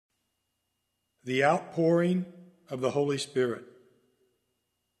The outpouring of the Holy Spirit.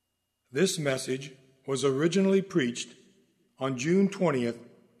 This message was originally preached on June 20th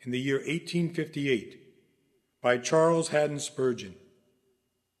in the year 1858 by Charles Haddon Spurgeon.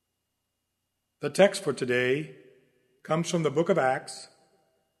 The text for today comes from the book of Acts,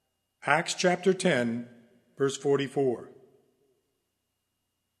 Acts chapter 10, verse 44.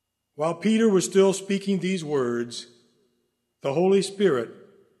 While Peter was still speaking these words, the Holy Spirit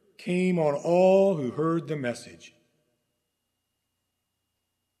came on all who heard the message.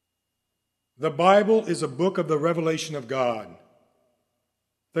 The Bible is a book of the revelation of God.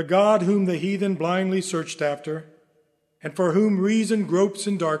 The God whom the heathen blindly searched after, and for whom reason gropes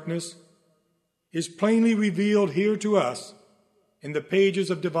in darkness, is plainly revealed here to us in the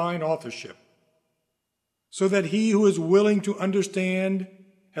pages of divine authorship, so that he who is willing to understand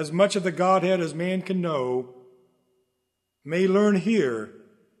as much of the Godhead as man can know may learn here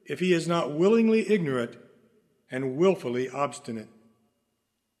if he is not willingly ignorant and willfully obstinate.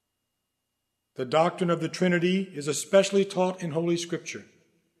 The doctrine of the Trinity is especially taught in Holy Scripture.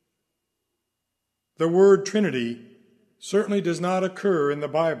 The word Trinity certainly does not occur in the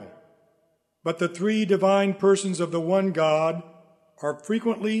Bible, but the three divine persons of the one God are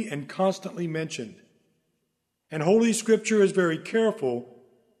frequently and constantly mentioned. And Holy Scripture is very careful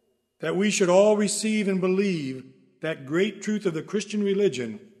that we should all receive and believe that great truth of the Christian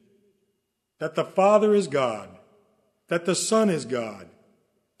religion, that the Father is God, that the Son is God,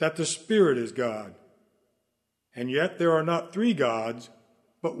 that the Spirit is God. And yet there are not three gods,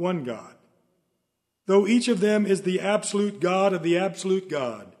 but one God. Though each of them is the absolute God of the absolute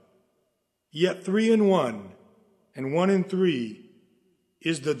God, yet three in one, and one in three,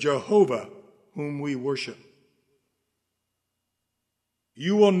 is the Jehovah whom we worship.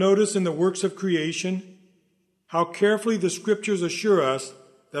 You will notice in the works of creation how carefully the Scriptures assure us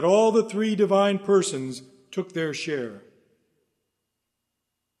that all the three divine persons took their share.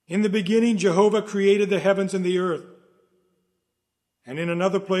 In the beginning, Jehovah created the heavens and the earth. And in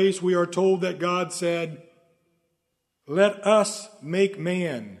another place, we are told that God said, "Let us make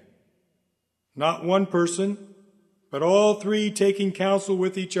man," not one person, but all three taking counsel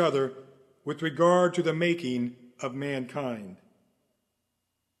with each other with regard to the making of mankind.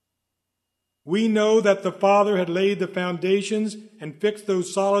 We know that the Father had laid the foundations and fixed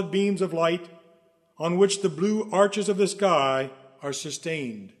those solid beams of light on which the blue arches of the sky are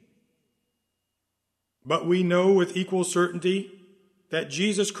sustained. But we know with equal certainty that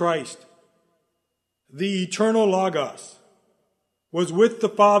Jesus Christ, the eternal Logos, was with the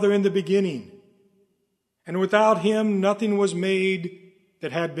Father in the beginning, and without him nothing was made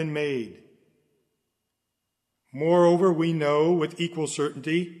that had been made. Moreover, we know with equal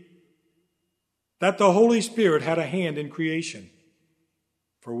certainty that the Holy Spirit had a hand in creation,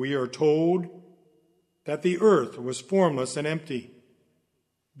 for we are told that the earth was formless and empty.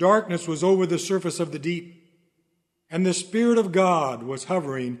 Darkness was over the surface of the deep, and the Spirit of God was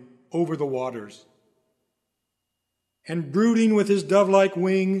hovering over the waters. And brooding with his dove-like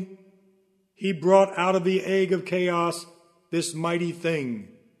wing, he brought out of the egg of chaos this mighty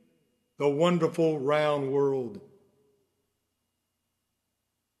thing, the wonderful round world.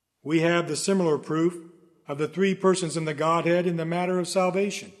 We have the similar proof of the three persons in the Godhead in the matter of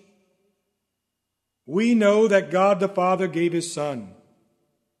salvation. We know that God the Father gave his Son.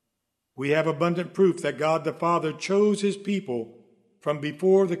 We have abundant proof that God the Father chose his people from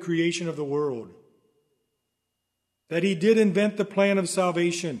before the creation of the world, that he did invent the plan of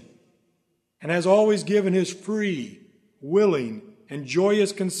salvation and has always given his free, willing, and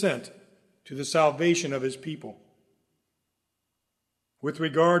joyous consent to the salvation of his people. With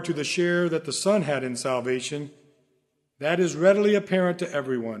regard to the share that the Son had in salvation, that is readily apparent to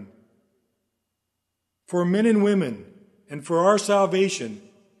everyone. For men and women, and for our salvation,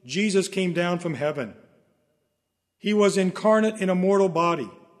 Jesus came down from heaven. He was incarnate in a mortal body.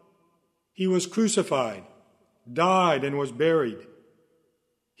 He was crucified, died, and was buried.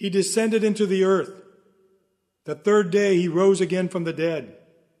 He descended into the earth. The third day he rose again from the dead.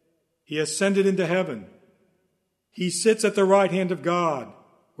 He ascended into heaven. He sits at the right hand of God,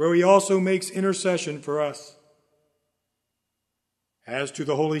 where he also makes intercession for us. As to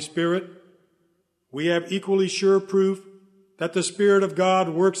the Holy Spirit, we have equally sure proof that the Spirit of God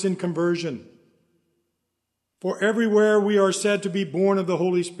works in conversion. For everywhere we are said to be born of the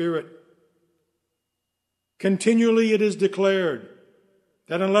Holy Spirit. Continually it is declared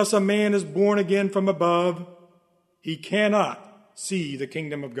that unless a man is born again from above, he cannot see the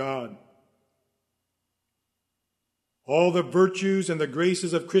kingdom of God. All the virtues and the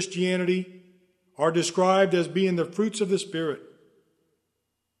graces of Christianity are described as being the fruits of the Spirit.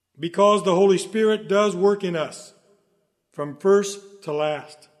 because the Holy Spirit does work in us from first to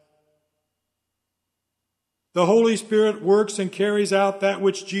last. The Holy Spirit works and carries out that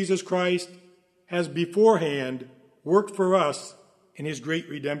which Jesus Christ has beforehand worked for us in his great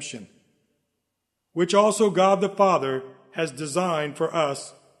redemption, which also God the Father has designed for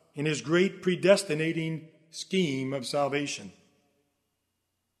us in his great predestinating scheme of salvation.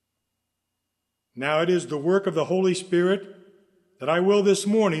 Now it is the work of the Holy Spirit that I will this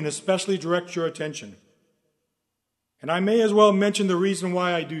morning especially direct your attention. And I may as well mention the reason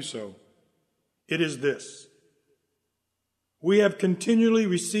why I do so. It is this. We have continually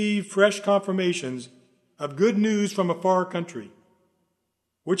received fresh confirmations of good news from a far country,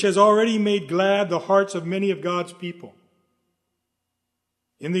 which has already made glad the hearts of many of God's people.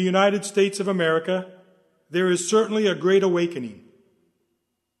 In the United States of America, there is certainly a great awakening.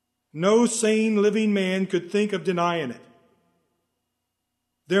 No sane living man could think of denying it.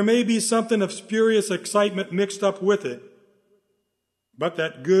 There may be something of spurious excitement mixed up with it, but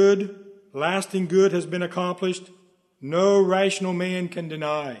that good, lasting good has been accomplished, no rational man can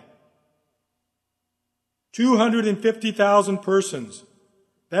deny. 250,000 persons,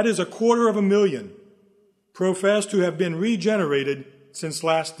 that is 250,000, profess to have been regenerated since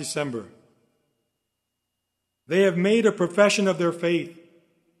last December. They have made a profession of their faith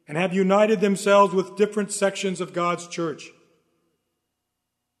and have united themselves with different sections of God's church.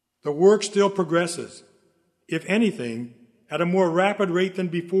 The work still progresses, if anything, at a more rapid rate than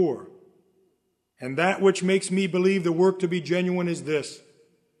before. And that which makes me believe the work to be genuine is this,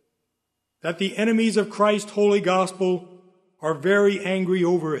 that the enemies of Christ's holy gospel are very angry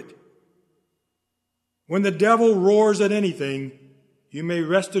over it. When the devil roars at anything, you may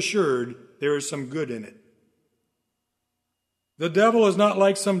rest assured there is some good in it. The devil is not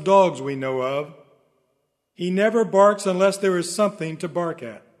like some dogs we know of. He never barks unless there is something to bark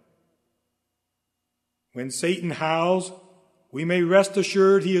at. When Satan howls, we may rest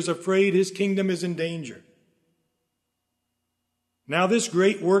assured he is afraid his kingdom is in danger. Now, this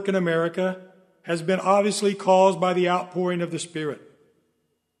great work in America has been obviously caused by the outpouring of the Spirit,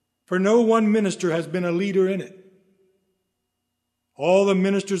 for no one minister has been a leader in it. All the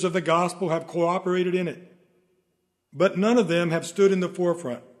ministers of the gospel have cooperated in it, but none of them have stood in the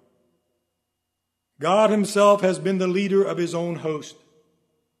forefront. God himself has been the leader of his own host.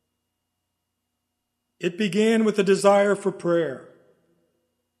 It began with a desire for prayer.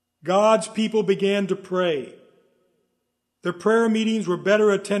 God's people began to pray. The prayer meetings were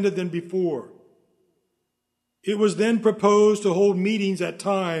better attended than before. It was then proposed to hold meetings at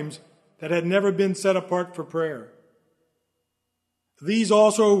times that had never been set apart for prayer. These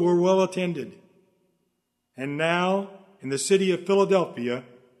also were well attended. And now, in the city of Philadelphia,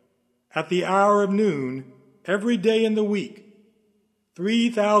 at the hour of noon, every day in the week,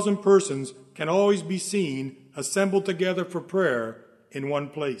 3,000 persons can always be seen assembled together for prayer in one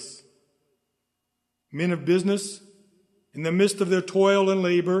place. Men of business, in the midst of their toil and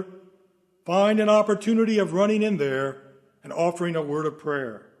labor, find an opportunity of running in there and offering a word of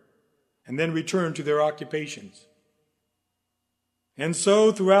prayer, and then return to their occupations. And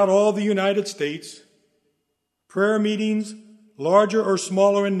so, throughout all the United States, prayer meetings, larger or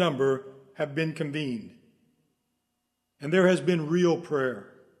smaller in number, have been convened. And there has been real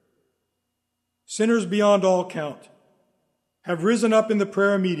prayer. Sinners beyond all count have risen up in the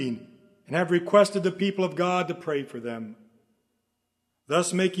prayer meeting and have requested the people of God to pray for them,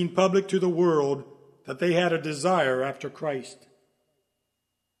 thus making public to the world that they had a desire after Christ.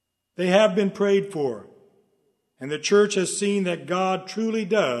 They have been prayed for, and the church has seen that God truly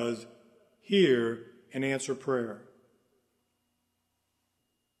does hear and answer prayer.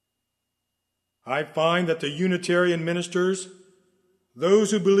 I find that the Unitarian ministers,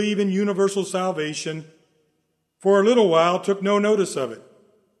 those who believe in universal salvation, for a little while took no notice of it.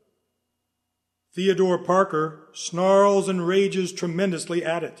 Theodore Parker snarls and rages tremendously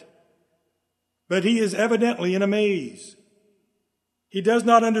at it, but he is evidently in a maze. He does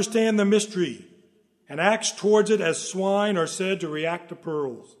not understand the mystery and acts towards it as swine are said to react to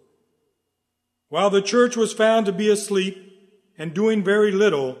pearls. While the church was found to be asleep and doing very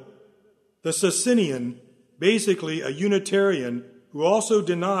little, the Socinian, basically a Unitarian who also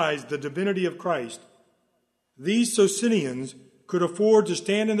denies the divinity of Christ, these Socinians could afford to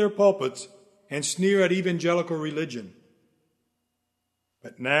stand in their pulpits and sneer at evangelical religion.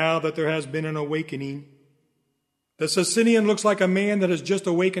 But now that there has been an awakening, the Socinian looks like a man that has just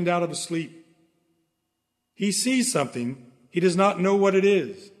awakened out of a sleep. He sees something, he does not know what it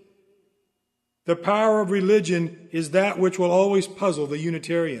is. The power of religion is that which will always puzzle the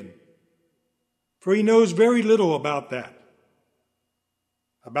Unitarian, for he knows very little about that.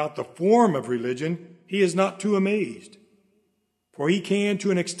 About the form of religion, he is not too amazed, for he can,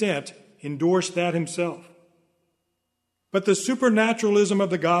 to an extent, endorse that himself. But the supernaturalism of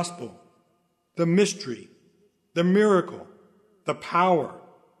the gospel, the mystery, the miracle, the power,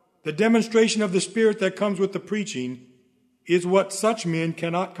 the demonstration of the Spirit that comes with the preaching is what such men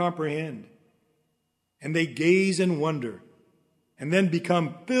cannot comprehend. And they gaze in wonder and then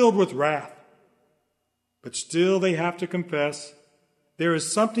become filled with wrath. But still they have to confess there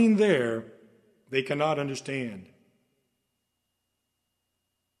is something there they cannot understand.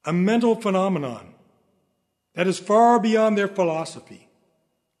 A mental phenomenon that is far beyond their philosophy,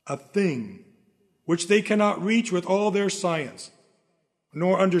 a thing which they cannot reach with all their science,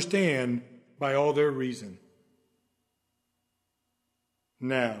 nor understand by all their reason.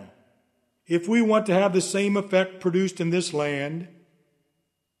 Now, if we want to have the same effect produced in this land,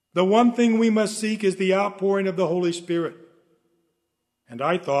 the one thing we must seek is the outpouring of the Holy Spirit. And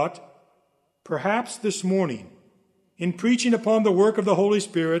I thought, perhaps this morning, in preaching upon the work of the Holy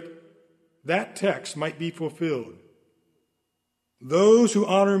Spirit, that text might be fulfilled. Those who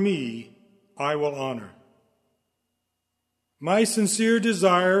honor me, I will honor. My sincere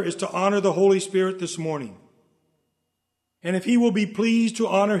desire is to honor the Holy Spirit this morning. And if he will be pleased to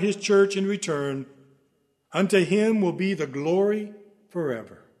honor his church in return, unto him will be the glory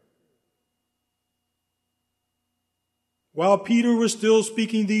forever. While Peter was still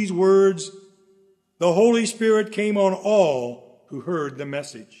speaking these words, the Holy Spirit came on all who heard the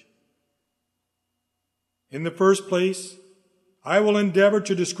message. In the first place, I will endeavor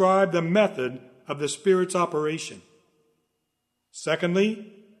to describe the method of the Spirit's operation.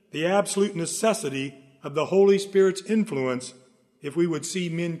 Secondly, the absolute necessity of the Holy Spirit's influence if we would see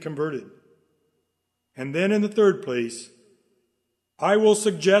men converted. And then in the third place, I will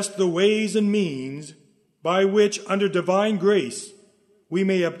suggest the ways and means by which, under divine grace, we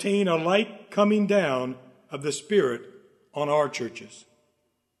may obtain a like coming down of the Spirit on our churches.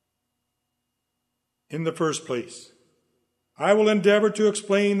 In the first place, I will endeavor to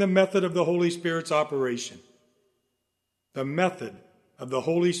explain the method of the Holy Spirit's operation. The method of the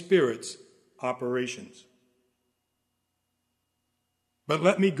Holy Spirit's operations. But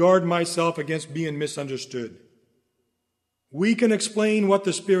let me guard myself against being misunderstood. We can explain what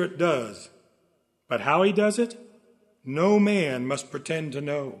the Spirit does, but how he does it, no man must pretend to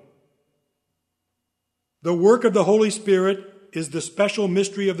know. The work of the Holy Spirit is the special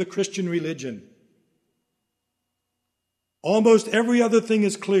mystery of the Christian religion. Almost every other thing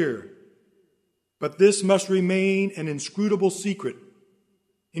is clear, but this must remain an inscrutable secret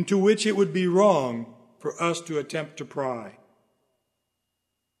into which it would be wrong for us to attempt to pry.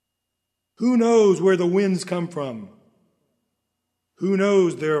 Who knows where the winds come from? Who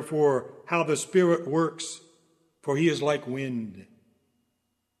knows, therefore, how the Spirit works, for he is like wind.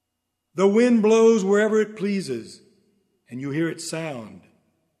 The wind blows wherever it pleases, and you hear its sound,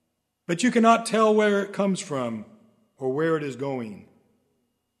 but you cannot tell where it comes from or where it is going.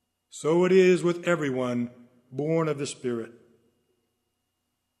 So it is with everyone born of the Spirit.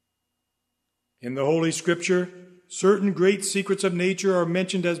 In the Holy Scripture, certain great secrets of nature are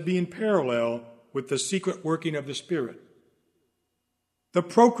mentioned as being parallel with the secret working of the Spirit. The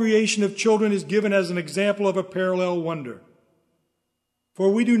procreation of children is given as an example of a parallel wonder.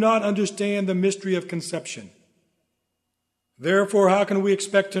 For we do not understand the mystery of conception. Therefore, how can we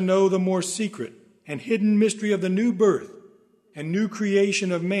expect to know the more secret and hidden mystery of the new birth and new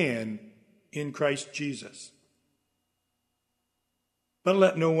creation of man in Christ Jesus? But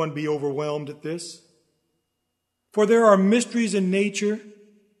let no one be overwhelmed at this. For there are mysteries in nature.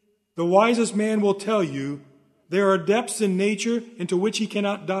 The wisest man will tell you there are depths in nature into which he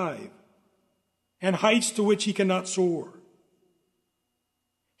cannot dive, and heights to which he cannot soar.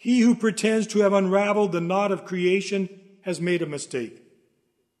 He who pretends to have unraveled the knot of creation has made a mistake.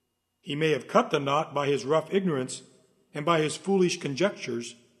 He may have cut the knot by his rough ignorance and by his foolish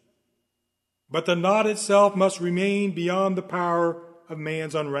conjectures, but the knot itself must remain beyond the power of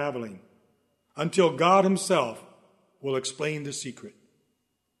man's unraveling, until God himself will explain the secret.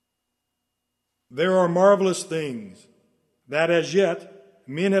 There are marvelous things that as yet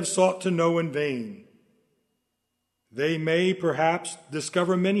men have sought to know in vain. They may perhaps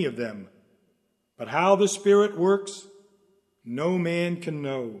discover many of them, but how the Spirit works, no man can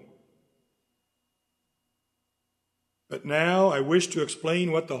know. But now I wish to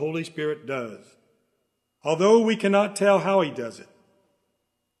explain what the Holy Spirit does, although we cannot tell how he does it.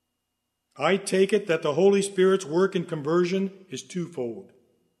 I take it that the Holy Spirit's work in conversion is twofold.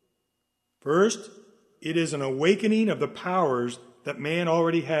 First, it is an awakening of the powers that man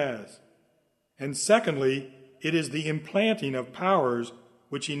already has. And secondly, it is the implanting of powers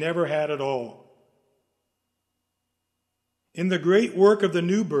which he never had at all. In the great work of the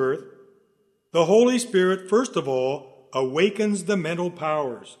new birth, the Holy Spirit, first of all, awakens the mental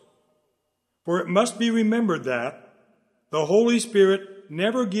powers. For it must be remembered that the Holy Spirit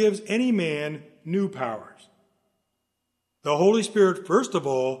never gives any man new powers. The Holy Spirit, first of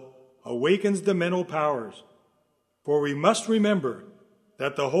all, awakens the mental powers. For we must remember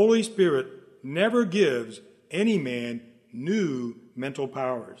that the Holy Spirit never gives any man new mental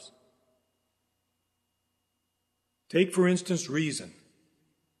powers. Take, for instance, reason.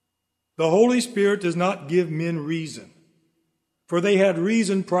 The Holy Spirit does not give men reason, for they had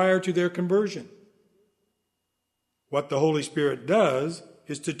reason prior to their conversion. What the Holy Spirit does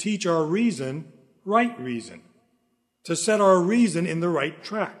is to teach our reason right reason, to set our reason in the right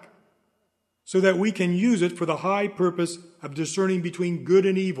track, so that we can use it for the high purpose of discerning between good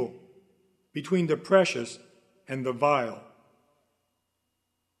and evil, between the precious and the vile.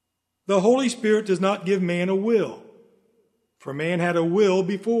 The Holy Spirit does not give man a will, for man had a will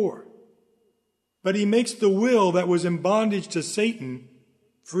before. But he makes the will that was in bondage to Satan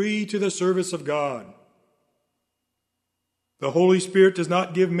free to the service of God. The Holy Spirit does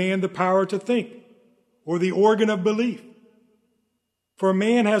not give man the power to think or the organ of belief. For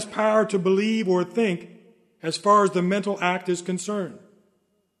man has power to believe or think as far as the mental act is concerned.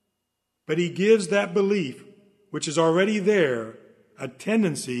 But he gives that belief, which is already there, a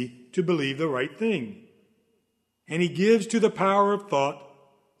tendency to believe the right thing. And he gives to the power of thought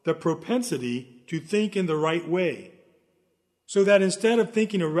the propensity to think in the right way, so that instead of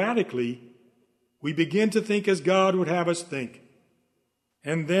thinking erratically, we begin to think as God would have us think.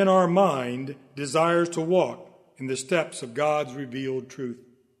 And then our mind desires to walk in the steps of God's revealed truth.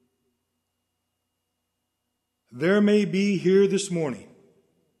 There may be here this morning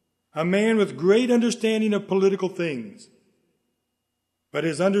a man with great understanding of political things, but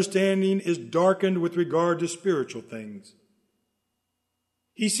his understanding is darkened with regard to spiritual things.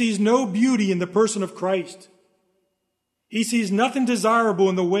 He sees no beauty in the person of Christ. He sees nothing desirable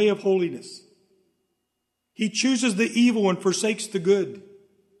in the way of holiness. He chooses the evil and forsakes the good.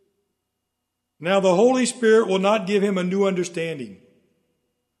 Now the Holy Spirit will not give him a new understanding,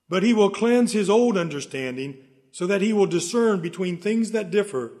 but he will cleanse his old understanding so that he will discern between things that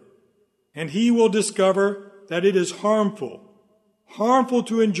differ, and he will discover that it is harmful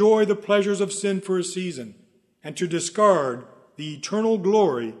to enjoy the pleasures of sin for a season and to discard the eternal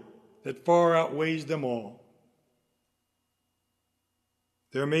glory that far outweighs them all.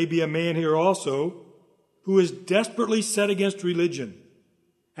 There may be a man here also who is desperately set against religion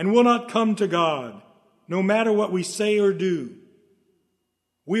and will not come to God, no matter what we say or do.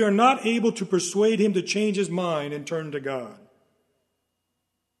 We are not able to persuade him to change his mind and turn to God.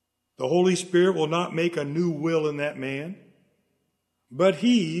 The Holy Spirit will not make a new will in that man, but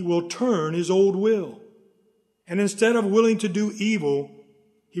he will turn his old will. And instead of willing to do evil,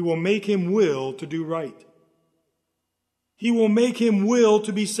 he will make him will to do right. He will make him will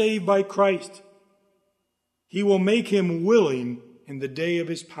to be saved by Christ. He will make him willing in the day of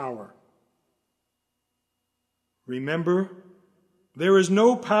his power. Remember, there is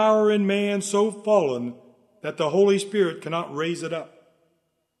no power in man so fallen that the Holy Spirit cannot raise it up.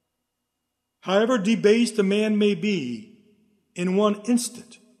 However debased a man may be, in one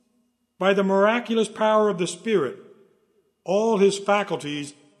instant, by the miraculous power of the Spirit, all his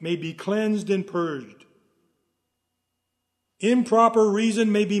faculties may be cleansed and purged. Improper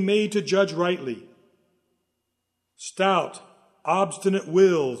reason may be made to judge rightly. Stout, obstinate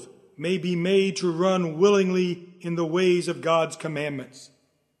wills may be made to run willingly in the ways of God's commandments.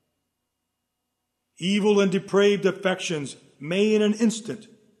 Evil and depraved affections may in an instant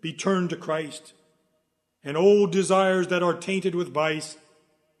be turned to Christ, and old desires that are tainted with vice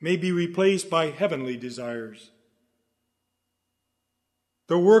may be replaced by heavenly desires.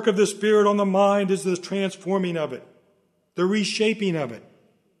 The work of the Spirit on the mind is the transforming of it, the reshaping of it.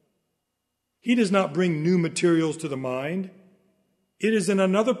 He does not bring new materials to the mind. It is in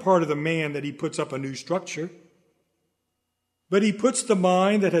another part of the man that he puts up a new structure. But he puts the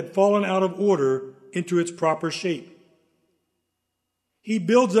mind that had fallen out of order into its proper shape. He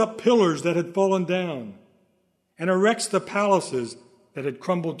builds up pillars that had fallen down and erects the palaces that had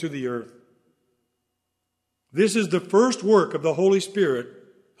crumbled to the earth. This is the first work of the Holy Spirit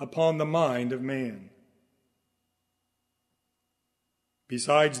upon the mind of man.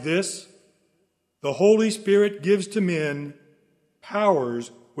 Besides this, the Holy Spirit gives to men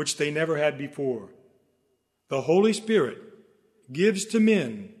powers which they never had before. The Holy Spirit gives to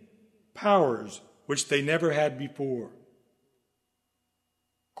men powers which they never had before.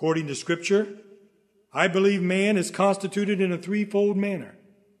 According to Scripture, I believe man is constituted in a threefold manner.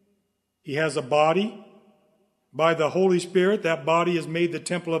 He has a body. By the Holy Spirit, that body is made the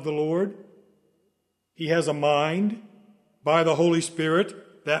temple of the Lord. He has a mind. By the Holy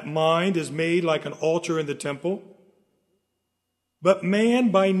Spirit, that mind is made like an altar in the temple. But man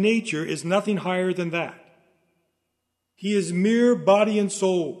by nature is nothing higher than that. He is mere body and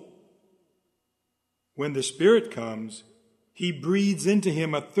soul. When the Spirit comes, he breathes into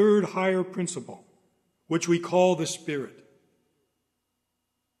him a third higher principle, which we call the Spirit.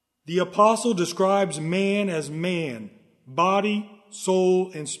 The apostle describes man as man, body,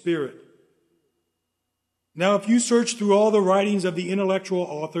 soul, and spirit. Now, if you search through all the writings of the intellectual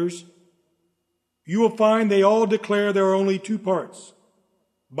authors, you will find they all declare there are only two parts,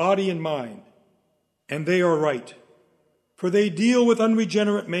 body and mind. And they are right, for they deal with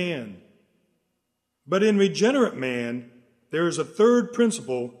unregenerate man. But in regenerate man, there is a third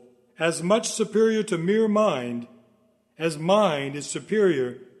principle as much superior to mere mind as mind is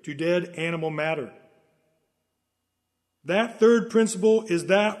superior to dead animal matter. That third principle is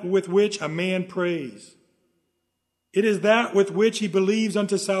that with which a man prays. It is that with which he believes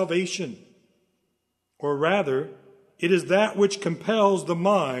unto salvation. Or rather, it is that which compels the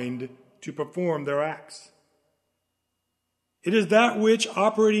mind to perform their acts. It is that which,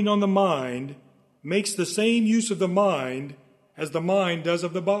 operating on the mind, makes the same use of the mind as the mind does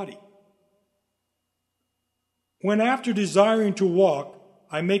of the body. When after desiring to walk,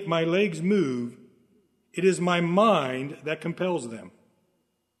 I make my legs move, it is my mind that compels them.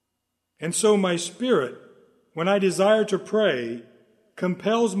 And so my spirit, when I desire to pray,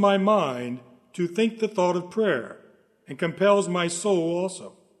 compels my mind to think the thought of prayer, and compels my soul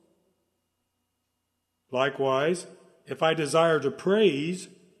also. Likewise, if I desire to praise,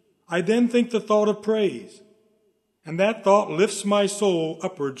 I then think the thought of praise, and that thought lifts my soul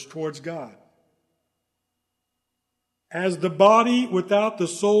upwards towards God. As the body without the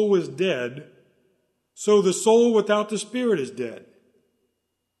soul is dead, so the soul without the Spirit is dead.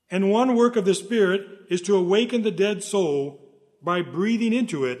 And one work of the Spirit is to awaken the dead soul by breathing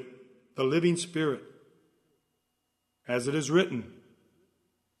into it the living Spirit. As it is written,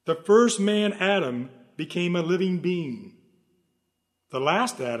 the first man, Adam, became a living being. The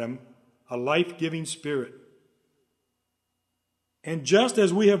last Adam, a life-giving spirit. And just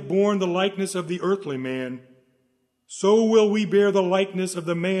as we have borne the likeness of the earthly man, so will we bear the likeness of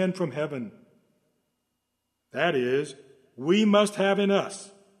the man from heaven. That is, we must have in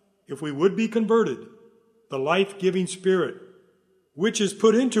us, if we would be converted, the life-giving Spirit, which is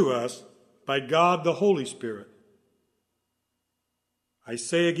put into us by God the Holy Spirit. I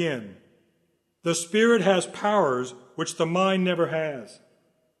say again, the Spirit has powers which the mind never has.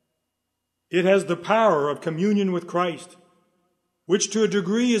 It has the power of communion with Christ, which to a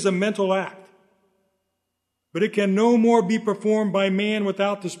degree is a mental act. But it can no more be performed by man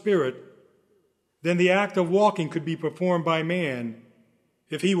without the Spirit than the act of walking could be performed by man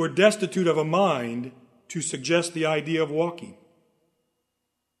if he were destitute of a mind to suggest the idea of walking.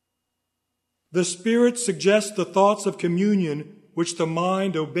 The Spirit suggests the thoughts of communion which the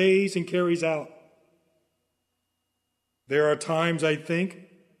mind obeys and carries out. There are times, I think,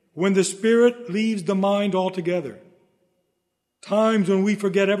 when the Spirit leaves the mind altogether. Times when we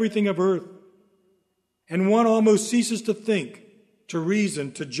forget everything of earth, and one almost ceases to think, to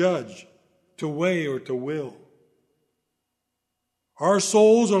reason, to judge, to weigh, or to will. Our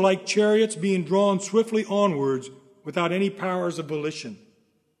souls are like chariots being drawn swiftly onwards without any powers of volition.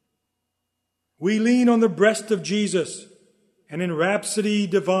 We lean on the breast of Jesus, and in rhapsody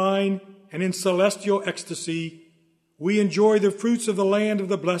divine and in celestial ecstasy, we enjoy the fruits of the land of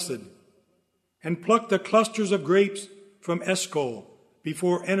the blessed, and pluck the clusters of grapes from Eshcol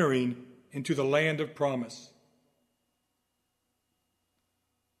before entering into the land of promise.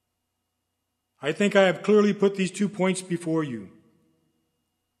 I think I have clearly put these 2 points before you.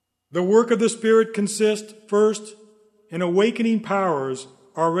 The work of the Spirit consists, first, in awakening powers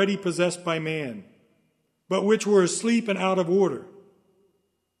already possessed by man, but which were asleep and out of order.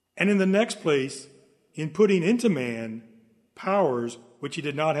 And in the next place, in putting into man powers which he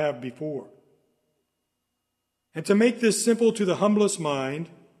did not have before. And to make this simple to the humblest mind,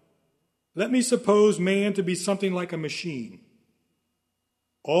 let me suppose man to be something like a machine.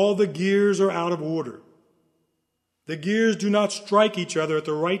 All the gears are out of order. The gears do not strike each other at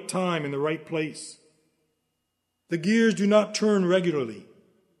the right time in the right place. The gears do not turn regularly.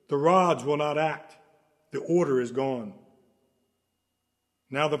 The rods will not act. The order is gone.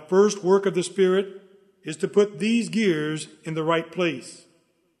 Now the first work of the Spirit is to put these gears in the right place,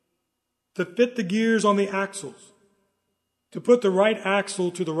 to fit the gears on the axles, to put the right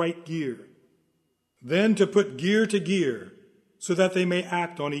axle to the right gear, then to put gear to gear so that they may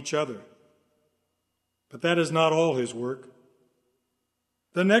act on each other. But that is not all his work.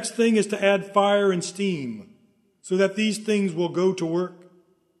 The next thing is to add fire and steam so that these things will go to work.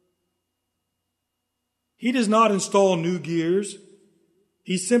 He does not install new gears.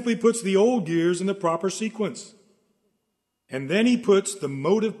 He simply puts the old gears in the proper sequence. And then he puts the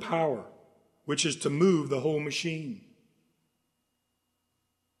motive power, which is to move the whole machine.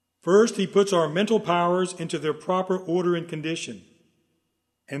 First, he puts our mental powers into their proper order and condition.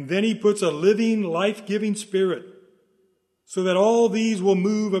 And then he puts a living, life-giving spirit so that all these will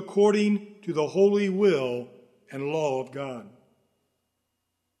move according to the holy will and law of God.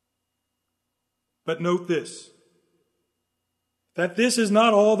 But note this, that this is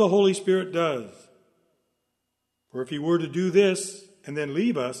not all the Holy Spirit does. For if he were to do this and then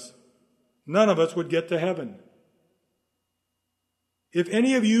leave us, none of us would get to heaven. If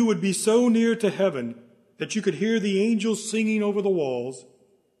any of you would be so near to heaven that you could hear the angels singing over the walls,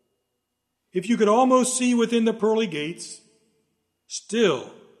 if you could almost see within the pearly gates,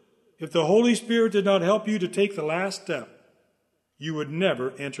 still, if the Holy Spirit did not help you to take the last step, you would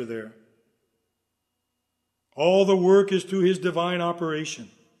never enter there. All the work is through his divine operation.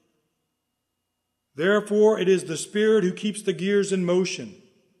 Therefore, it is the Spirit who keeps the gears in motion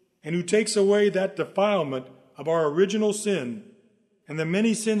and who takes away that defilement of our original sin and the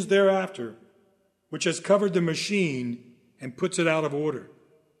many sins thereafter, which has covered the machine and puts it out of order.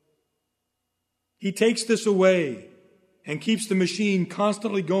 He takes this away and keeps the machine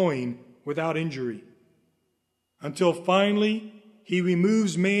constantly going without injury, until finally he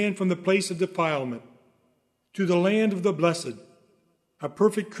removes man from the place of defilement to the land of the blessed, a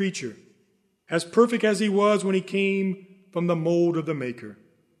perfect creature, as perfect as he was when he came from the mold of the Maker.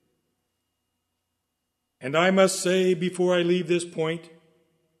 And I must say, before I leave this point,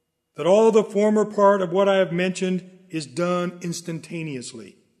 that all the former part of what I have mentioned is done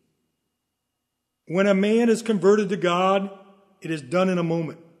instantaneously. When a man is converted to God, it is done in a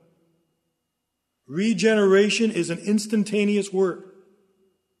moment. Regeneration is an instantaneous work.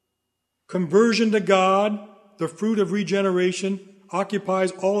 Conversion to God, the fruit of regeneration,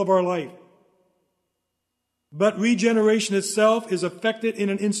 occupies all of our life. But regeneration itself is effected in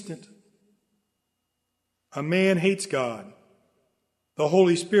an instant. A man hates God. The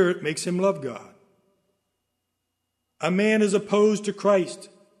Holy Spirit makes him love God. A man is opposed to Christ.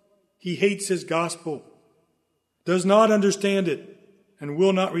 He hates his gospel, does not understand it, and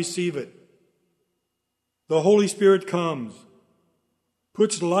will not receive it. The Holy Spirit comes,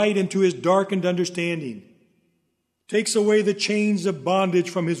 puts light into his darkened understanding, takes away the chains of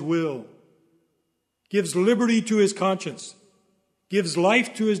bondage from his will, gives liberty to his conscience, gives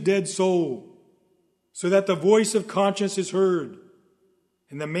life to his dead soul, so that the voice of conscience is heard,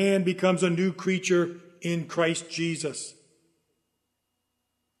 and the man becomes a new creature in Christ Jesus.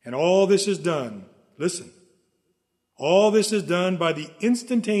 And all this is done, listen, all this is done by the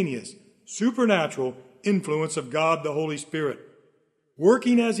instantaneous, supernatural influence of God the Holy Spirit,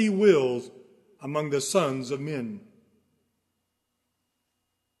 working as he wills among the sons of men.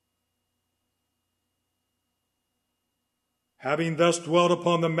 Having thus dwelt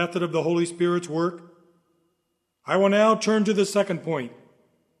upon the method of the Holy Spirit's work, I will now turn to the second point,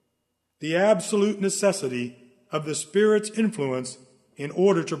 the absolute necessity of the Spirit's influence in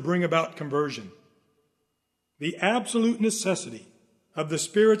order to bring about conversion. The absolute necessity of the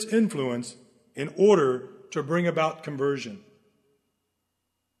Spirit's influence in order to bring about conversion.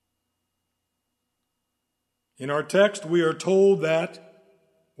 In our text, we are told that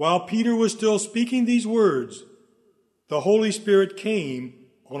while Peter was still speaking these words, the Holy Spirit came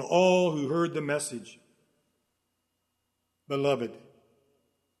on all who heard the message. Beloved,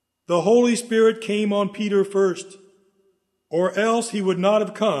 the Holy Spirit came on Peter first, or else he would not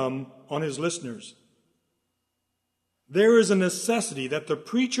have come on his listeners. There is a necessity that the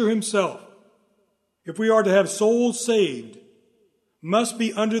preacher himself, if we are to have souls saved, must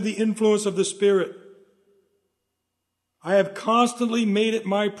be under the influence of the Spirit. I have constantly made it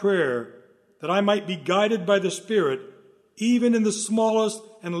my prayer that I might be guided by the Spirit even in the smallest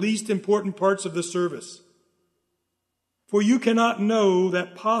and least important parts of the service. For you cannot know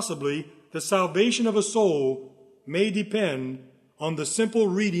that possibly the salvation of a soul may depend on the simple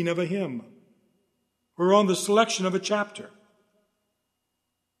reading of a hymn or on the selection of a chapter.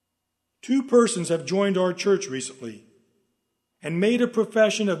 2 persons have joined our church recently and made a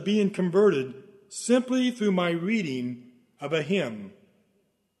profession of being converted simply through my reading of a hymn.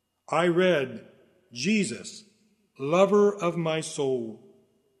 I read, "Jesus, lover of my soul."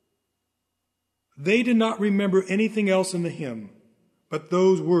 They did not remember anything else in the hymn but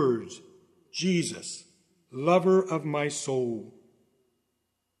those words, "Jesus, lover of my soul."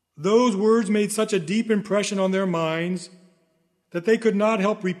 Those words made such a deep impression on their minds that they could not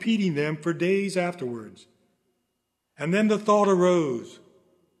help repeating them for days afterwards. And then the thought arose,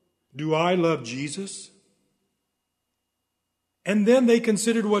 do I love Jesus? And then they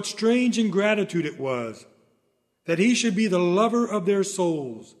considered what strange ingratitude it was that he should be the lover of their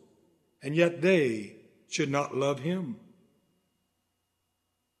souls, and yet they should not love him.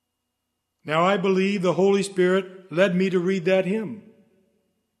 Now I believe the Holy Spirit led me to read that hymn.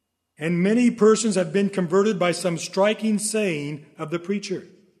 And many persons have been converted by some striking saying of the preacher.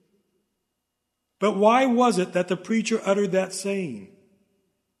 But why was it that the preacher uttered that saying?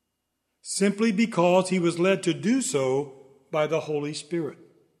 Simply because he was led to do so by the Holy Spirit.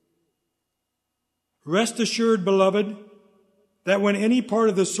 Rest assured, beloved, that when any part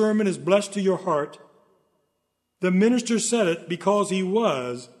of the sermon is blessed to your heart, the minister said it because he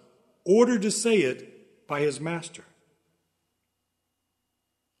was ordered to say it by his master.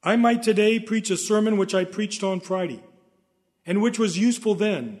 I might today preach a sermon which I preached on Friday, and which was useful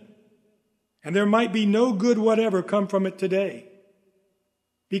then, and there might be no good whatever come from it today,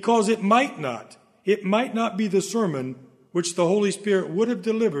 because it might not be the sermon which the Holy Spirit would have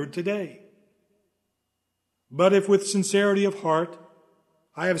delivered today. But if with sincerity of heart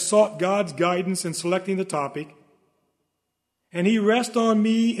I have sought God's guidance in selecting the topic, and he rests on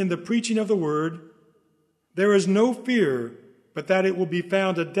me in the preaching of the word, there is no fear but that it will be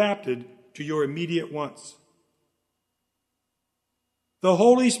found adapted to your immediate wants. The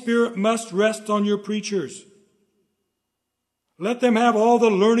Holy Spirit must rest on your preachers. Let them have all the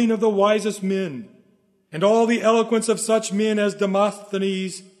learning of the wisest men, and all the eloquence of such men as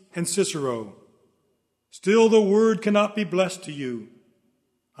Demosthenes and Cicero. Still the word cannot be blessed to you,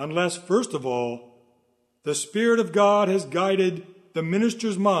 unless, first of all, the Spirit of God has guided the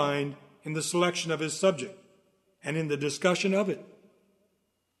minister's mind in the selection of his subject and in the discussion of it.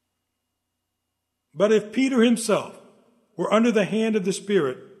 But if Peter himself were under the hand of the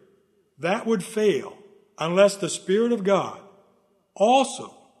Spirit, that would fail unless the Spirit of God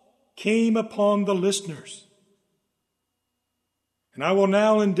also came upon the listeners. And I will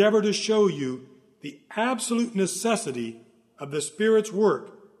now endeavor to show you the absolute necessity of the Spirit's work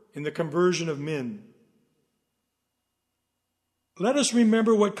in the conversion of men. Let us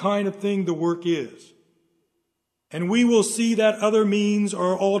remember what kind of thing the work is, and we will see that other means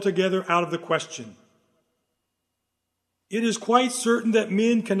are altogether out of the question. It is quite certain that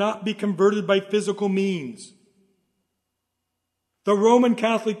men cannot be converted by physical means. The Roman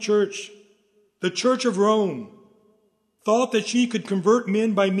Catholic Church, the Church of Rome, thought that she could convert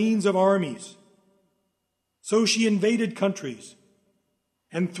men by means of armies. So she invaded countries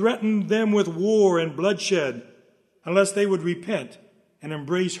and threatened them with war and bloodshed unless they would repent and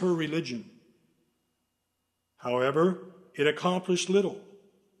embrace her religion. However, it accomplished little,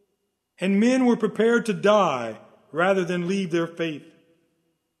 and men were prepared to die rather than leave their faith.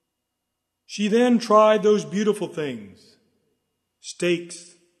 She then tried those beautiful things: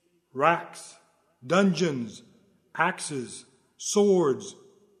 stakes, racks, dungeons, axes, swords,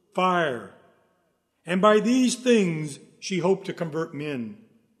 fire, and by these things she hoped to convert men.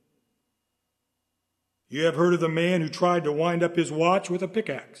 You have heard of the man who tried to wind up his watch with a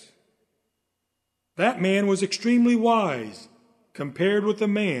pickaxe. That man was extremely wise compared with the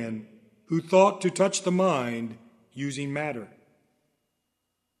man who thought to touch the mind using matter.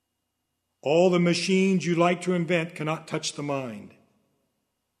 All the machines you like to invent cannot touch the mind.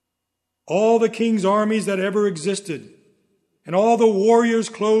 All the king's armies that ever existed, and all the warriors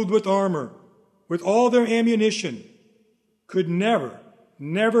clothed with armor, with all their ammunition, could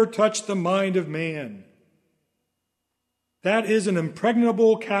never touch the mind of man. That is an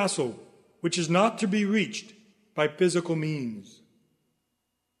impregnable castle which is not to be reached by physical means.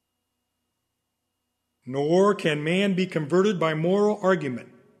 Nor can man be converted by moral argument.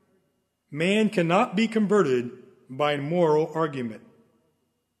 Man cannot be converted by moral argument.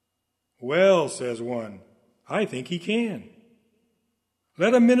 Well, says one, I think he can.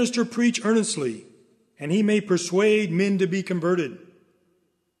 Let a minister preach earnestly, and he may persuade men to be converted.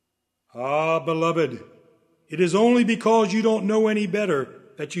 Ah, beloved, it is only because you don't know any better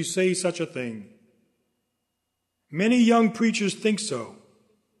that you say such a thing. Many young preachers think so,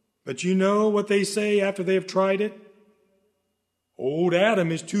 but you know what they say after they have tried it? Old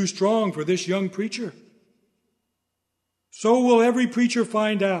Adam is too strong for this young preacher. So will every preacher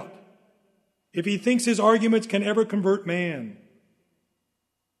find out, if he thinks his arguments can ever convert man.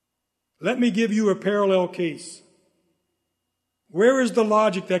 Let me give you a parallel case. Where is the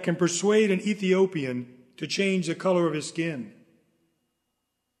logic that can persuade an Ethiopian to change the color of his skin?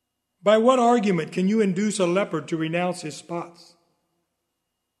 By what argument can you induce a leopard to renounce his spots?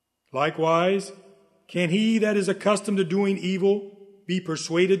 Likewise, can he that is accustomed to doing evil be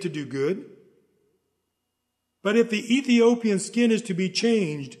persuaded to do good? But if the Ethiopian skin is to be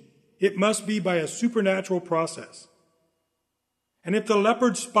changed, it must be by a supernatural process. And if the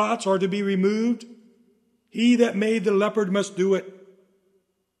leopard spots are to be removed, he that made the leopard must do it.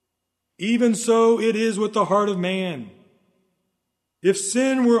 Even so it is with the heart of man. If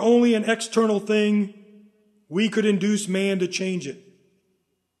sin were only an external thing, we could induce man to change it.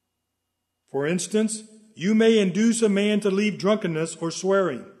 For instance, you may induce a man to leave drunkenness or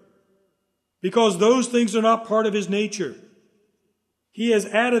swearing, because those things are not part of his nature. He has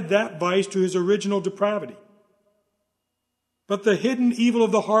added that vice to his original depravity. But the hidden evil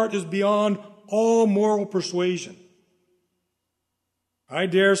of the heart is beyond all moral persuasion. I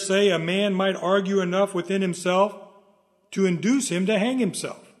dare say a man might argue enough within himself to induce him to hang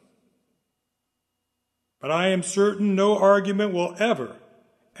himself. But I am certain no argument will ever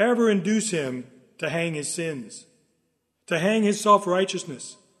induce him to hang his sins, to hang his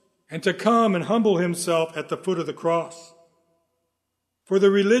self-righteousness, and to come and humble himself at the foot of the cross. For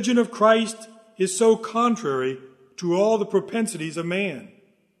the religion of Christ is so contrary to all the propensities of man,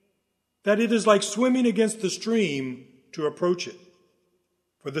 that it is like swimming against the stream to approach it.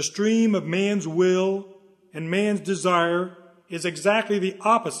 For the stream of man's will and man's desire is exactly the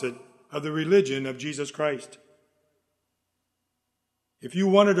opposite of the religion of Jesus Christ. If you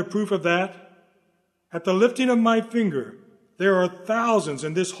wanted a proof of that, at the lifting of my finger, there are thousands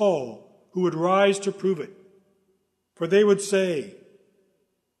in this hall who would rise to prove it. For they would say,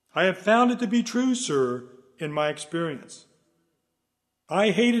 I have found it to be true, sir, in my experience.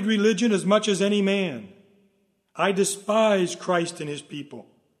 I hated religion as much as any man. I despise Christ and his people.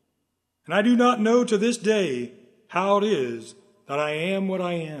 And I do not know to this day how it is that I am what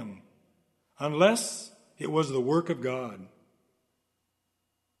I am, unless it was the work of God.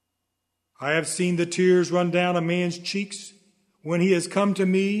 I have seen the tears run down a man's cheeks when he has come to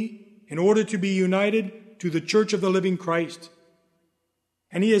me in order to be united to the church of the living Christ.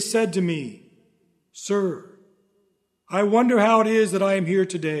 And he has said to me, Sir, I wonder how it is that I am here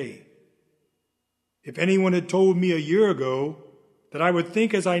today. If anyone had told me a year ago that I would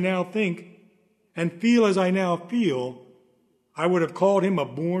think as I now think and feel as I now feel, I would have called him a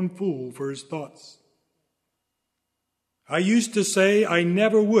born fool for his thoughts. I used to say I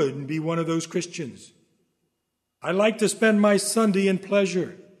never would be one of those Christians. I liked to spend my Sunday in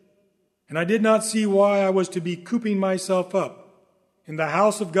pleasure, and I did not see why I was to be cooping myself up in the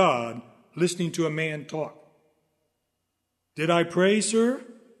house of God listening to a man talk. Did I pray, sir?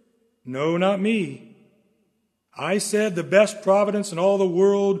 No, not me. I said the best providence in all the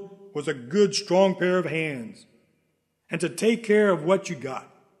world was a good, strong pair of hands, and to take care of what you got.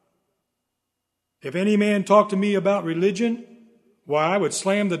 If any man talked to me about religion, why, I would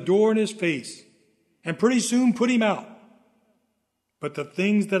slam the door in his face and pretty soon put him out. But the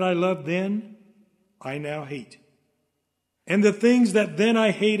things that I loved then, I now hate. And the things that then I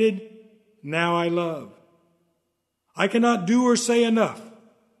hated, now I love. I cannot do or say enough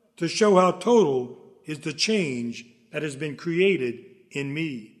to show how total is the change that has been created in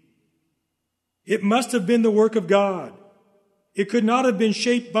me. It must have been the work of God. It could not have been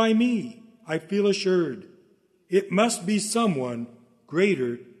shaped by me, I feel assured. It must be someone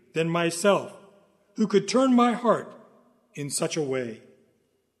greater than myself who could turn my heart in such a way.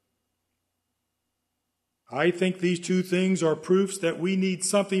 I think these two things are proofs that we need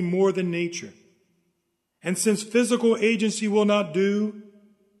something more than nature. And since physical agency will not do,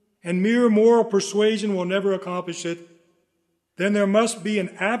 and mere moral persuasion will never accomplish it, then there must be an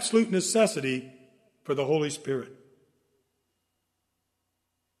absolute necessity for the Holy Spirit.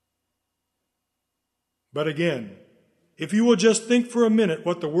 But again, if you will just think for a minute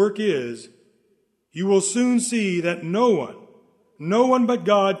what the work is, you will soon see that no one but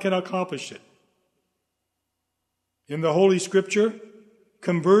God can accomplish it. In the Holy Scripture,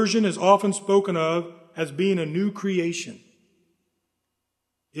 conversion is often spoken of as being a new creation.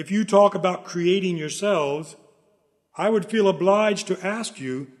 If you talk about creating yourselves, I would feel obliged to ask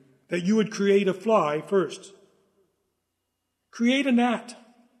you that you would create a fly first. Create a gnat.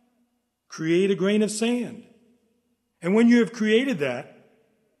 Create a grain of sand. And when you have created that,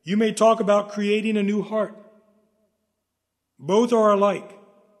 you may talk about creating a new heart. Both are alike,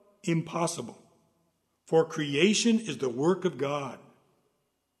 impossible, for creation is the work of God.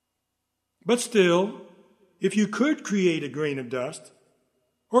 But still, if you could create a grain of dust,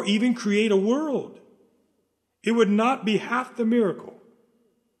 or even create a world, it would not be half the miracle,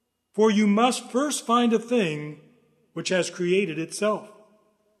 for you must first find a thing which has created itself.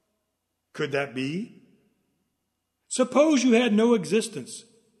 Could that be? Suppose you had no existence,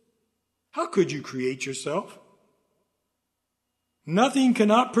 How could you create yourself? Nothing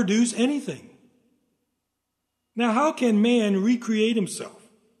cannot produce anything. Now, how can man recreate himself?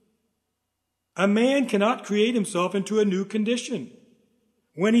 A man cannot create himself into a new condition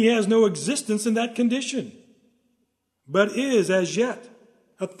when he has no existence in that condition, but is as yet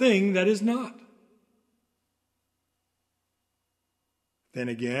a thing that is not. Then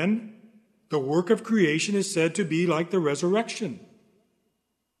again, the work of creation is said to be like the resurrection.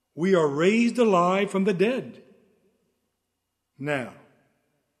 We are raised alive from the dead. Now,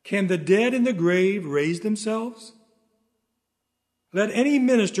 can the dead in the grave raise themselves? Let any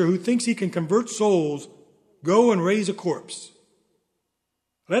minister who thinks he can convert souls go and raise a corpse.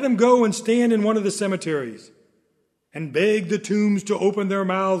 Let him go and stand in one of the cemeteries and beg the tombs to open their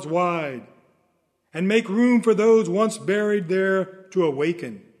mouths wide and make room for those once buried there to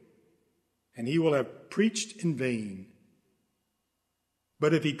awaken, and he will have preached in vain.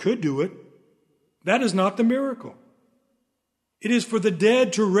 But if he could do it, that is not the miracle. It is for the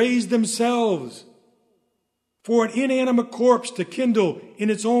dead to raise themselves, for an inanimate corpse to kindle in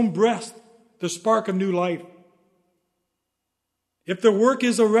its own breast the spark of new life. If the work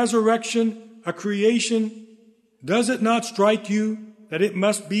is a resurrection, a creation, does it not strike you that it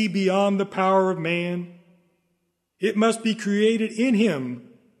must be beyond the power of man? It must be created in him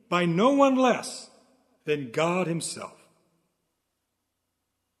by no one less than God himself.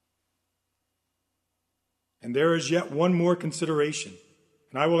 And there is yet one more consideration,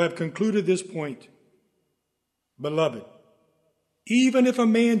 and I will have concluded this point. Beloved, even if a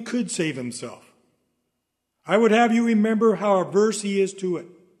man could save himself, I would have you remember how averse he is to it.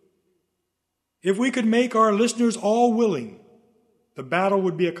 If we could make our listeners all willing, the battle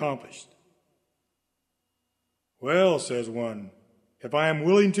would be accomplished. Well, says one, if I am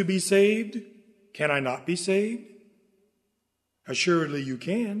willing to be saved, can I not be saved? Assuredly you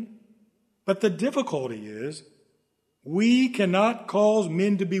can. But the difficulty is, we cannot cause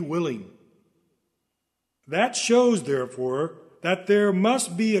men to be willing. That shows, therefore, that there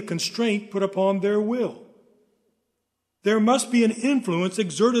must be a constraint put upon their will. There must be an influence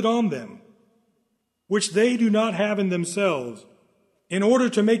exerted on them, which they do not have in themselves, in order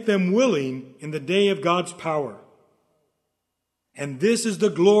to make them willing in the day of God's power. And this is the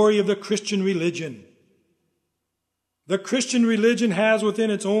glory of the Christian religion. The Christian religion has within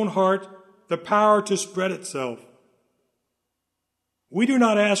its own heart the power to spread itself. We do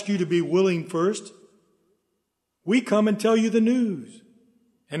not ask you to be willing first. We come and tell you the news,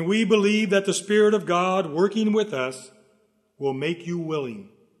 and we believe that the Spirit of God working with us will make you willing.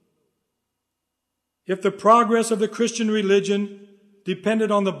 If the progress of the Christian religion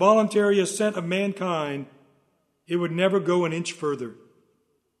depended on the voluntary assent of mankind, it would never go an inch further.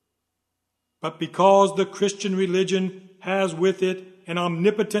 But because the Christian religion has with it an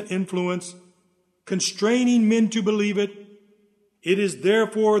omnipotent influence, constraining men to believe it, it is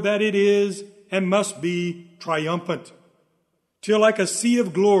therefore that it is and must be triumphant, till like a sea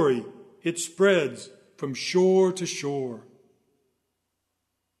of glory it spreads from shore to shore.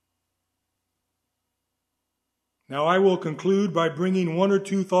 Now I will conclude by bringing one or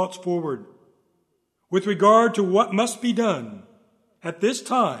two thoughts forward with regard to what must be done at this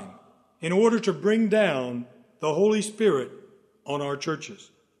time in order to bring down the Holy Spirit on our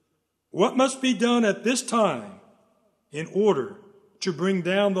churches. What must be done at this time in order to bring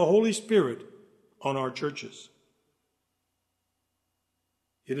down the Holy Spirit on our churches?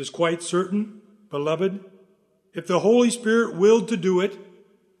 It is quite certain, beloved, if the Holy Spirit willed to do it,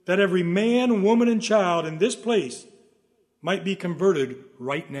 that every man, woman, and child in this place might be converted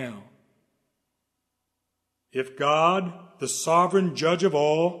right now. If God, the sovereign judge of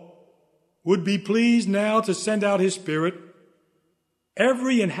all, would be pleased now to send out his Spirit,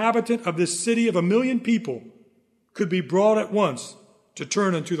 every inhabitant of this city of 1 million people could be brought at once to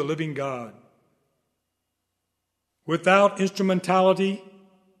turn unto the living God. Without instrumentality,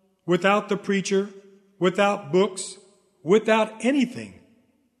 without the preacher, without books, without anything,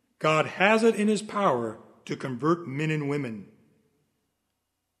 God has it in his power to convert men and women.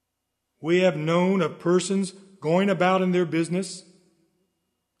 We have known of persons going about in their business,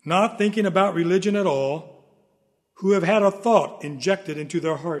 not thinking about religion at all, who have had a thought injected into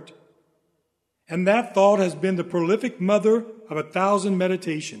their heart. And that thought has been the prolific mother of 1,000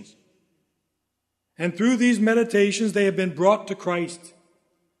 meditations. And through these meditations they have been brought to Christ.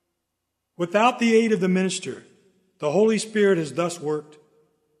 Without the aid of the minister, the Holy Spirit has thus worked,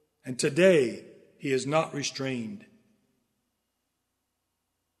 and today he is not restrained.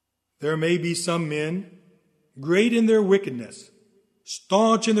 There may be some men, great in their wickedness,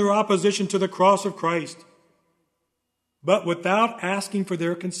 staunch in their opposition to the cross of Christ, but without asking for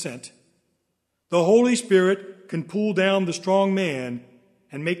their consent, The Holy Spirit can pull down the strong man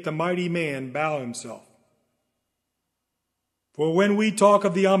and make the mighty man bow himself. For when we talk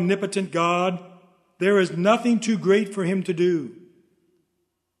of the omnipotent God, there is nothing too great for him to do.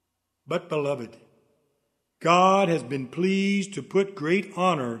 But, beloved, God has been pleased to put great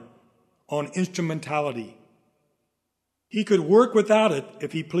honor on instrumentality. He could work without it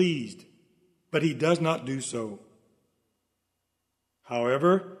if he pleased, but he does not do so.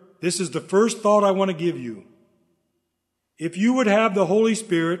 However, this is the first thought I want to give you. If you would have the Holy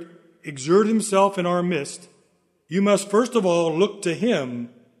Spirit exert himself in our midst, you must first of all look to him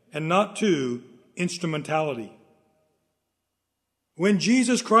and not to instrumentality. When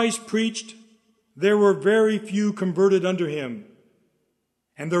Jesus Christ preached, there were very few converted under him.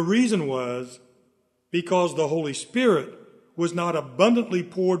 And the reason was because the Holy Spirit was not abundantly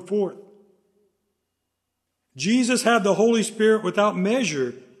poured forth. Jesus had the Holy Spirit without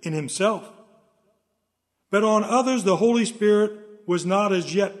measure in himself. But on others the Holy Spirit was not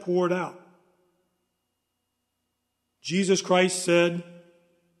as yet poured out. Jesus Christ said,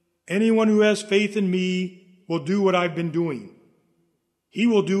 "Anyone who has faith in me will do what I've been doing. He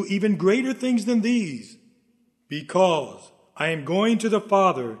will do even greater things than these, because I am going to the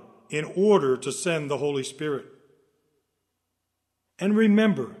Father in order to send the Holy Spirit." And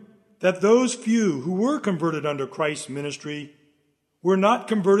remember that those few who were converted under Christ's ministry were not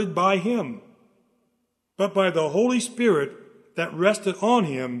converted by him, but by the Holy Spirit that rested on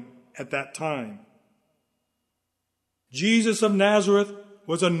him at that time. Jesus of Nazareth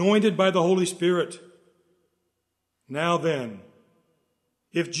was anointed by the Holy Spirit. Now then,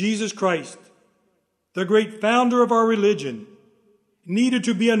 if Jesus Christ, the great founder of our religion, needed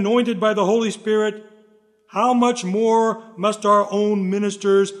to be anointed by the Holy Spirit, how much more must our own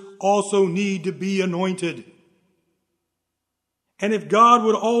ministers also need to be anointed? And if God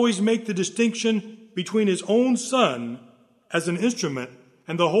would always make the distinction between his own Son as an instrument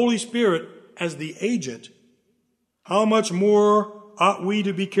and the Holy Spirit as the agent, how much more ought we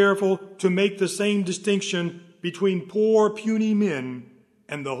to be careful to make the same distinction between poor, puny men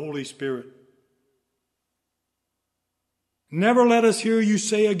and the Holy Spirit? Never let us hear you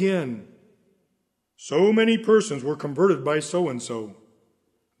say again, "So many persons were converted by so-and-so."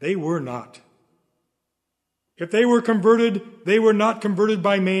 They were not. If they were converted, they were not converted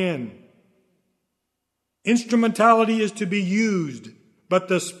by man. Instrumentality is to be used, but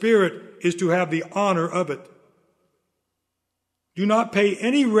the Spirit is to have the honor of it. Do not pay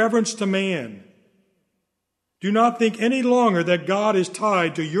any reverence to man. Do not think any longer that God is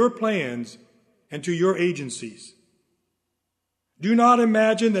tied to your plans and to your agencies. Do not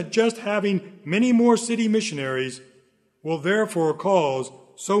imagine that just having many more city missionaries will therefore cause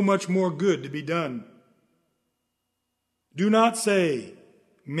so much more good to be done. Do not say,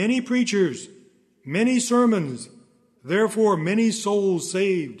 "Many preachers, many sermons, therefore many souls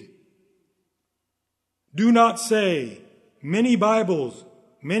saved." Do not say, "Many Bibles,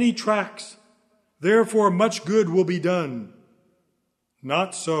 many tracts, therefore much good will be done."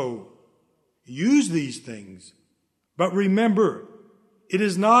 Not so. Use these things, but remember, it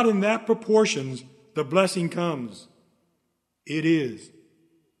is not in that proportions the blessing comes. It is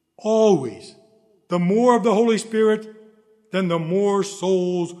always the more of the Holy Spirit, then the more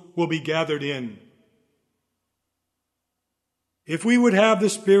souls will be gathered in. If we would have the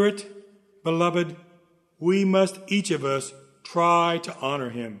Spirit, beloved, we must each of us try to honor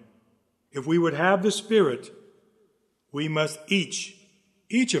him. If we would have the Spirit, we must each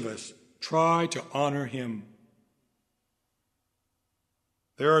of us try to honor him.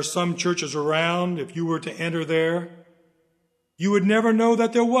 There are some churches around, if you were to enter there, you would never know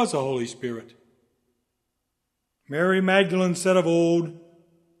that there was a Holy Spirit. Mary Magdalene said of old,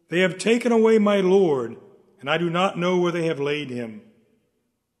 "They have taken away my Lord, and I do not know where they have laid him."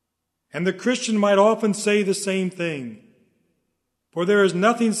 And the Christian might often say the same thing, for there is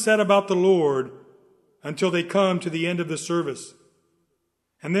nothing said about the Lord until they come to the end of the service.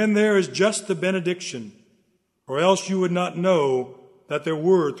 And then there is just the benediction, or else you would not know that there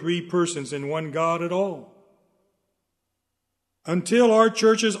were three persons in one God at all. Until our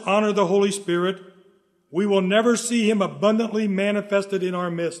churches honor the Holy Spirit, we will never see him abundantly manifested in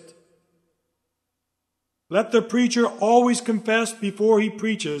our midst. Let the preacher always confess before he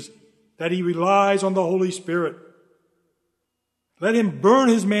preaches that he relies on the Holy Spirit. Let him burn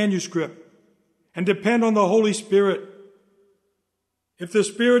his manuscript and depend on the Holy Spirit. If the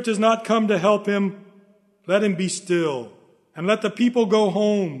Spirit does not come to help him, let him be still and let the people go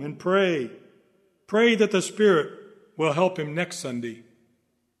home and pray. Pray that the Spirit will help him next Sunday.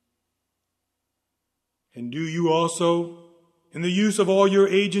 And do you also In the use of all your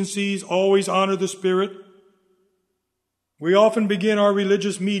agencies, always honor the Spirit. We often begin our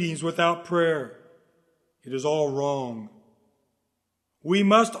religious meetings without prayer. It is all wrong. We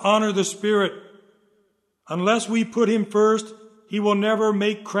must honor the Spirit. Unless we put him first, he will never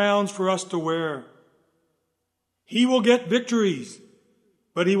make crowns for us to wear. He will get victories,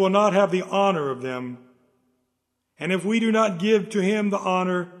 but he will not have the honor of them. And if we do not give to him the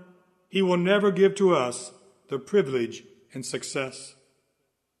honor, he will never give to us the privilege and success.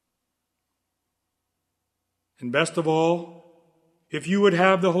 And best of all, if you would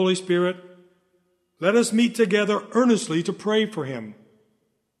have the Holy Spirit, let us meet together earnestly to pray for him.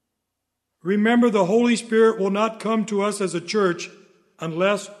 Remember, the Holy Spirit will not come to us as a church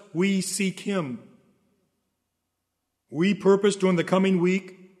unless we seek him. We purpose during the coming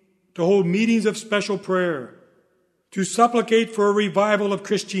week to hold meetings of special prayer, to supplicate for a revival of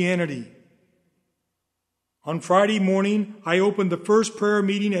Christianity. On Friday morning, I opened the first prayer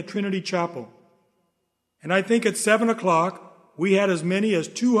meeting at Trinity Chapel, and I think at 7 o'clock we had as many as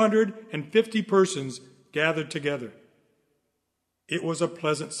 250 persons gathered together. It was a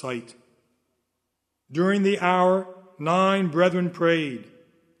pleasant sight. During the hour, 9 brethren prayed,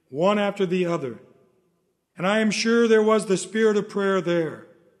 one after the other, and I am sure there was the spirit of prayer there.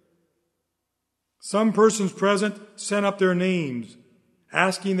 Some persons present sent up their names,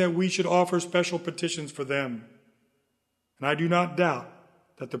 asking that we should offer special petitions for them, and I do not doubt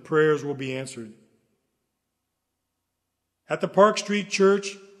that the prayers will be answered. At the Park Street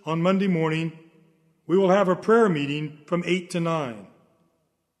Church on Monday morning, we will have a prayer meeting from 8 to 9.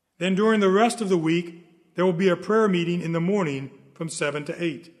 Then during the rest of the week, there will be a prayer meeting in the morning from 7 to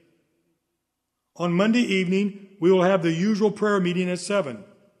 8. On Monday evening, we will have the usual prayer meeting at 7,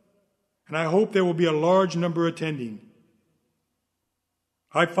 and I hope there will be a large number attending.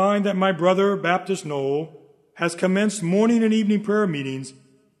 I find that my brother, Baptist Noel, has commenced morning and evening prayer meetings,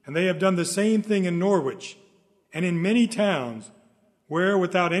 and they have done the same thing in Norwich and in many towns where,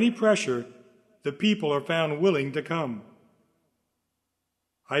 without any pressure, the people are found willing to come.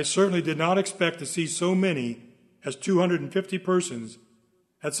 I certainly did not expect to see so many as 250 persons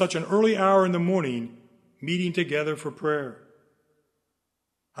at such an early hour in the morning meeting together for prayer.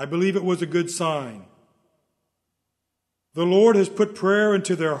 I believe it was a good sign. The Lord has put prayer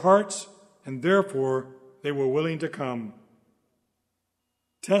into their hearts, and therefore they were willing to come.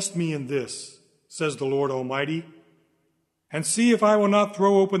 Test me in this, says the Lord Almighty, and see if I will not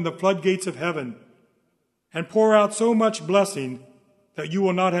throw open the floodgates of heaven and pour out so much blessing that you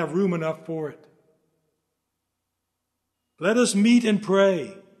will not have room enough for it. Let us meet and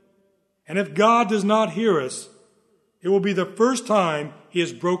pray, and if God does not hear us, it will be the first time he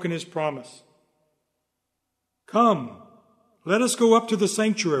has broken his promise. Come, let us go up to the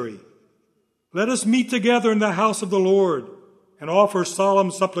sanctuary. Let us meet together in the house of the Lord and offer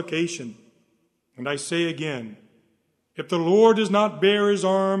solemn supplication. And I say again, if the Lord does not bear his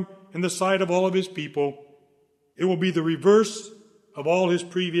arm in the sight of all of his people, it will be the reverse of all his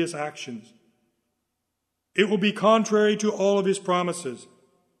previous actions. It will be contrary to all of his promises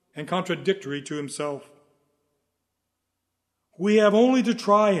and contradictory to himself. We have only to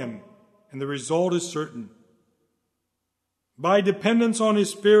try him, and the result is certain. By dependence on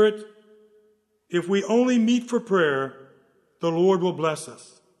his Spirit, if we only meet for prayer, the Lord will bless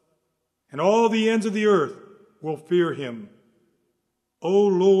us, and all the ends of the earth will fear him. O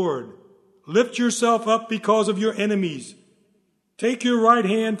Lord, lift yourself up because of your enemies. Take your right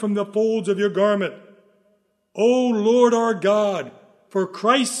hand from the folds of your garment. O Lord our God, for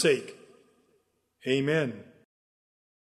Christ's sake. Amen.